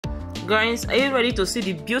guys, are you ready to see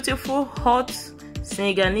the beautiful hot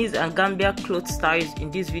Senegalese and Gambia cloth styles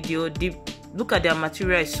in this video? Look at their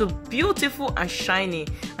material, it's so beautiful and shiny,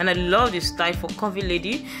 and I love this style for curvy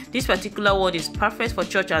lady. This particular one is perfect for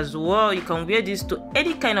church as well. You can wear this to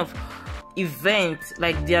any kind of event.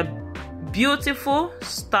 Like, they are beautiful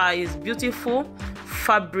styles, beautiful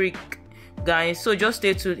fabric, guys. So just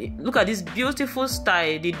stay tuned. Look at this beautiful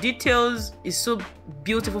style. The details is so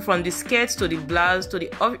beautiful, from the skirts to the blouse to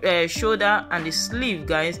the shoulder and the sleeve,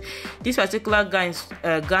 guys. This particular gown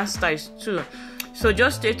styles too. So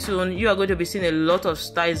just stay tuned. You are going to be seeing a lot of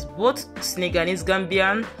styles, both Senegalese,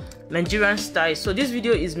 Gambian, Nigerian styles. So this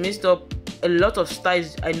video is mixed up a lot of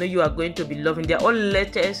styles I know you are going to be loving. They are all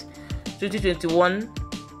latest 2021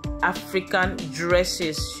 African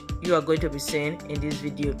dresses you are going to be seeing in this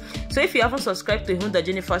video. So if you haven't subscribed to Hyunda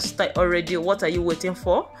Jennifer Style already, what are you waiting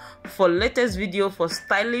for latest video for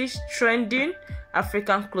stylish, trending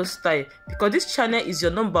African clothes style? Because this channel is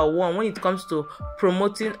your #1 when it comes to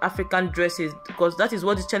promoting African dresses, because that is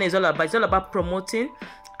what this channel is all about. It's all about promoting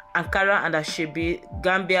Ankara and Asoebi,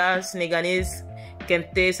 Gambia, Senegalese,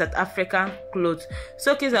 Kente, South African clothes.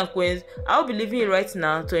 So kings and queens, I'll be leaving you right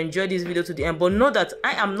now to enjoy this video to the end, but know that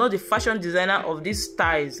I am not the fashion designer of these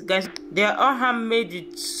styles, guys. They are all handmade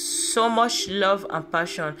with so much love and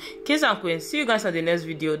passion. Kings and queens, see you guys on the next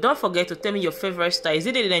video. Don't forget to tell me your favorite style. Is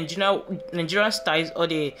it the Nigerian styles or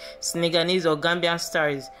the Senegalese or Gambian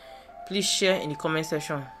styles? Please share in the comment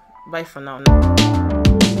section. Bye for now.